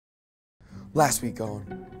Last week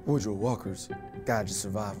on Woodrow Walker's Guide to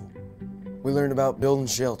Survival, we learned about building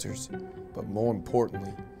shelters, but more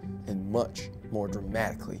importantly, and much more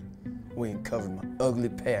dramatically, we uncovered my ugly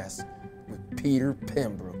past with Peter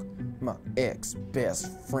Pembroke, my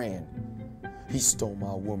ex-best friend. He stole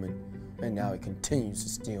my woman, and now he continues to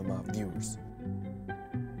steal my viewers.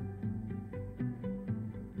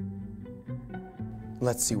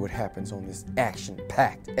 Let's see what happens on this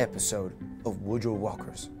action-packed episode of Woodrow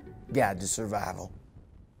Walker's Guide to Survival.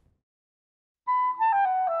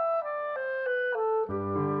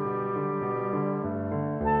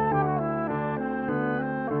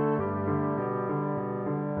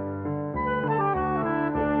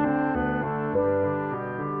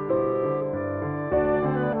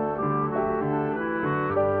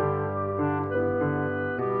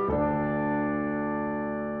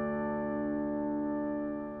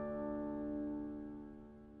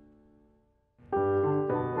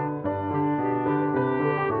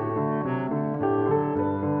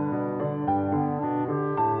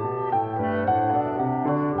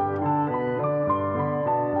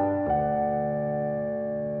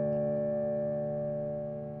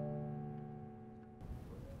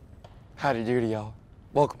 Howdy doody, y'all.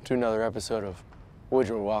 Welcome to another episode of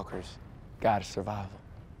Woodrow Walker's Guide to Survival.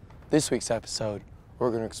 This week's episode,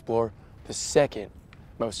 we're going to explore the second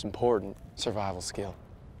most important survival skill,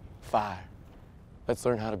 fire. Let's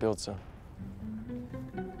learn how to build some.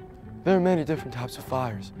 There are many different types of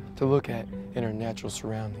fires to look at in our natural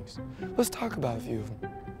surroundings. Let's talk about a few of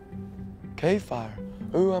them. Cave fire.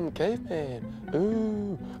 Ooh, I'm a caveman.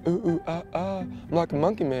 Ooh, ooh, ooh, ah, ah. I'm like a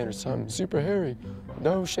monkey man or something, super hairy.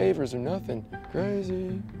 No shavers or nothing.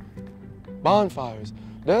 Crazy. Bonfires.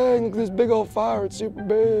 Dang, look at this big old fire. It's super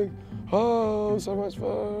big. Oh, so much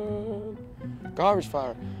fun. Garbage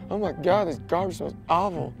fire. Oh my God, this garbage smells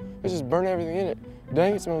awful. Let's just burn everything in it.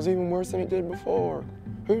 Dang, it smells even worse than it did before.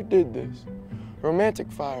 Who did this?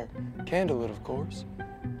 Romantic fire. Candlelit, of course.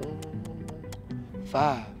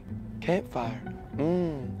 5. Campfire.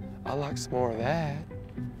 I like some more of that.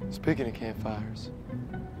 Speaking of campfires,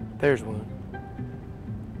 there's one.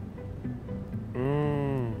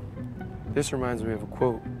 This reminds me of a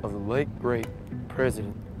quote of the late, great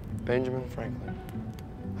President Benjamin Franklin.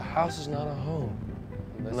 A house is not a home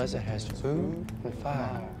unless it has food and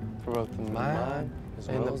fire for both the mind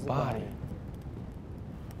and the body.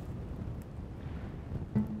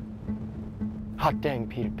 Hot dang,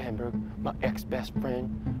 Peter Pembroke, my ex-best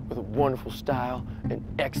friend, with a wonderful style and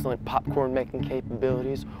excellent popcorn making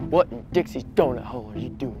capabilities. What in Dixie's donut hole are you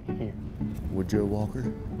doing here? Woodrow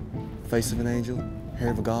Walker, face of an angel, hair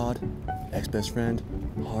of a god, ex-best friend,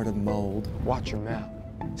 heart of mold. Watch your mouth.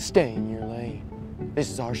 Stay in your lane. This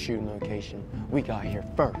is our shooting location. We got here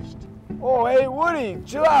first. Oh, hey, Woody,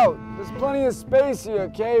 chill out. There's plenty of space here,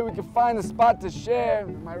 okay? We can find a spot to share.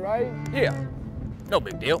 Am I right? Yeah, no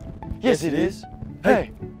big deal. Yes, it is.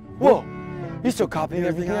 Hey, whoa, you're still copying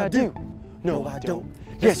everything I do. No, I don't.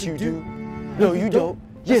 Yes, you do. No, you don't.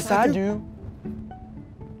 Yes, I do.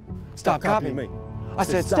 Stop copying me. I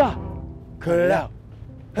said stop. Cut it out.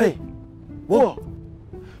 Hey, whoa.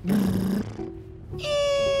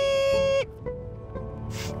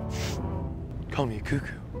 Call me a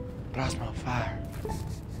cuckoo, but I smell fire.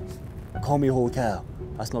 Call me a holy cow.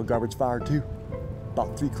 I smell garbage fire too.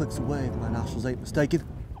 About 3 clicks away if my nostrils ain't mistaken.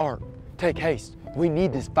 Art, take haste. We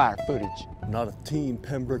need this fire footage. Not if Team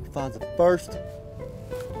Pembroke finds it first.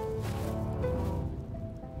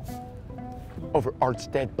 Over Art's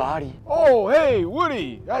dead body. Oh, hey,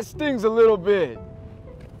 Woody, that stings a little bit.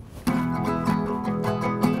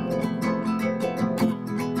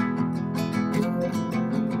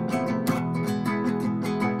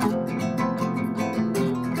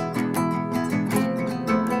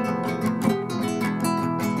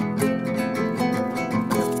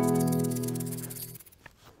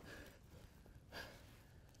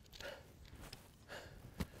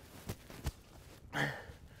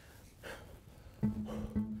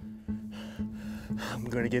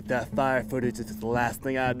 I'm gonna get that fire footage. It's the last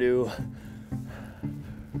thing I do.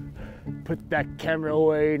 Put that camera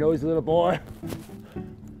away, noisy little boy.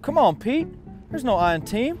 Come on, Pete. There's no I in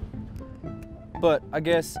team. But I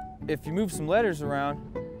guess if you move some letters around,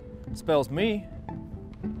 it spells me.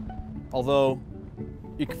 Although,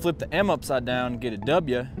 you can flip the M upside down and get a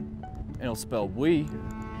W, and it'll spell we.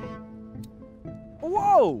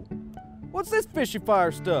 Whoa! What's this fishy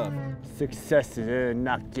fire stuff? Success is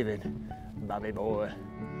not given, Bobby boy.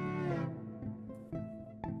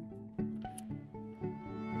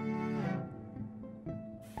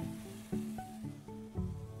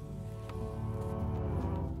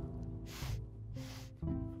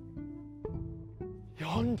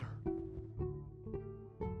 Yonder.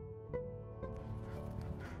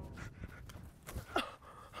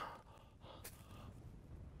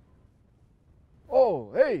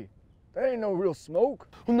 real smoke.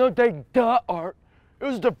 Well, no, duh, Art. It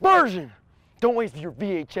was a diversion. Don't waste your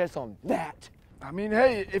VHS on that. I mean,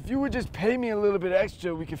 hey, if you would just pay me a little bit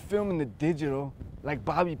extra, we could film in the digital, like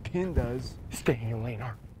Bobby Pin does. Stay in your lane,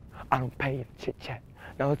 Art. I don't pay you to chit-chat.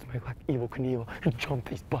 Now let's make like Evel Knievel and jump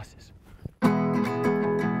these buses.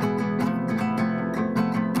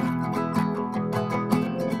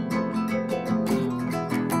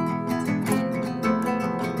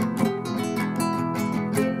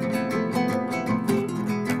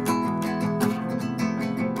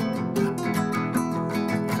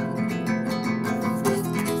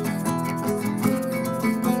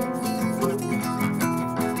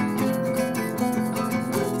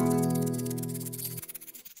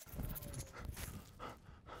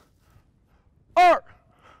 Art!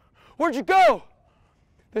 Where'd you go?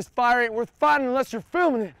 This fire ain't worth fighting unless you're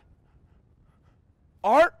filming it.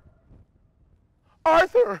 Art?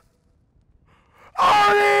 Arthur!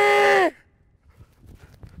 Artie!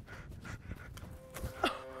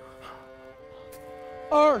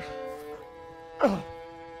 Art!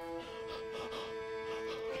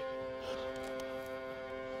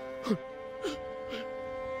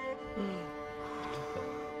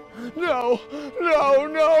 No, no,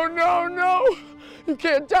 no, no, no! You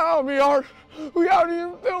can't tell me, Art. We haven't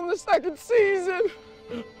even filmed the second season.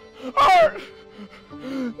 Art!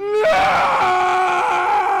 No!